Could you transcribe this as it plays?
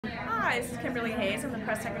Hi, this is Kimberly Hayes. I'm the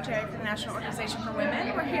Press Secretary for the National Organization for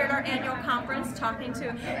Women. We're here at our annual conference talking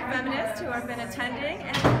to feminists who have been attending.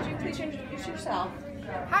 And would you please introduce yourself?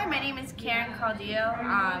 Hi, my name is Karen Caldillo.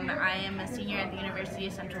 I am a senior at the University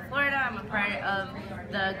of Central Florida. I'm a part of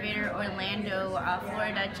the Greater Orlando,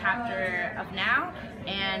 Florida chapter of NOW,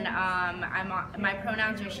 and my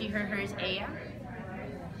pronouns are she, her, hers, aya.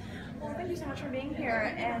 Well, thank you so much for being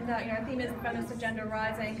here. And our theme is Feminist Agenda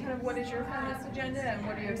Rising. Kind of what is your feminist agenda and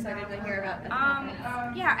what are you excited to hear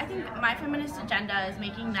about? Yeah, I think my feminist agenda is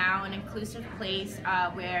making NOW an inclusive place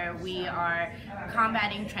where we are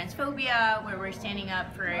combating transphobia, where we're standing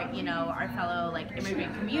up for, our fellow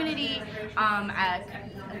immigrant community.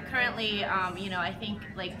 Currently, I think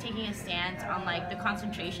taking a stance on the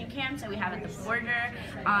concentration camps that we have at the border,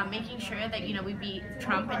 making sure that we beat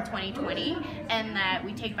Trump in 2020 and that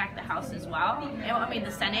we take back the House as well, the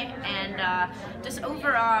Senate, and just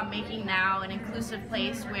overall making NOW an inclusive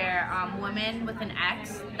place where women with an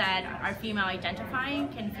X that are female identifying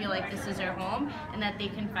can feel like this is their home and that they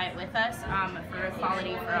can fight with us for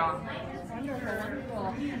equality for all. Wonderful, wonderful.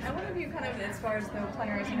 And what have you as far as the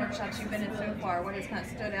plenaries and workshops you've been in so far, what has kind of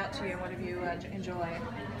stood out to you and what have you enjoyed?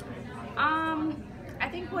 I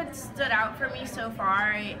think what stood out for me so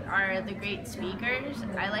far are the great speakers.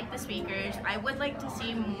 I like the speakers. I would like to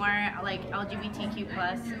see more LGBTQ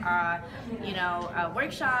plus,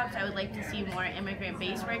 workshops. I would like to see more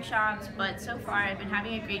immigrant-based workshops. But so far, I've been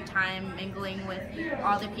having a great time mingling with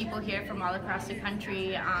all the people here from all across the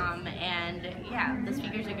country. And yeah, the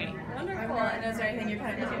speakers are great. Wonderful. And is there anything you're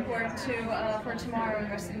kind of looking forward to for tomorrow and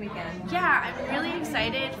the rest of the weekend? Yeah, I'm really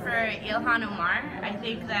excited for Ilhan Omar. I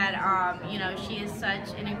think that she is such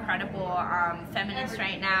an incredible feminist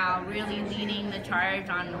right now, really leading the charge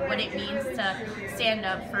on what it means to stand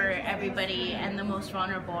up for everybody and the most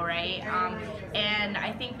vulnerable, right? And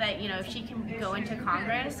I think that if she can go into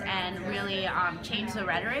Congress and really change the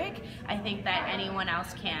rhetoric, I think that anyone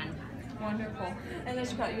else can. Wonderful. And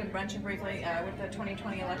as you mentioned briefly with the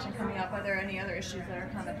 2020 election coming up, are there any other issues that are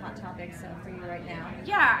kind of hot topics for you right now?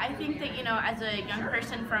 Yeah, I think that, as a young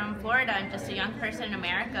person from Florida and just a young person in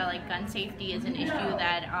America, gun safety is an issue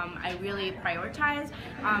that I really prioritize.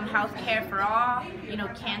 Health care for all,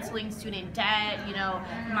 canceling student debt.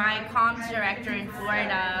 My comms director in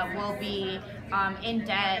Florida will be in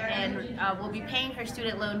debt and will be paying her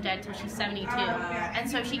student loan debt till she's 72. And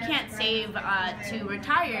so she can't save to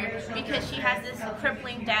retire because she has this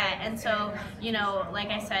crippling debt. And so, like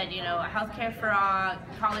I said, healthcare for all,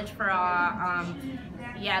 college for all.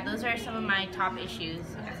 Yeah, those are some of my top issues.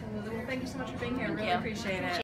 Absolutely. Well, thank you so much for being here. Thank Really you. Appreciate it.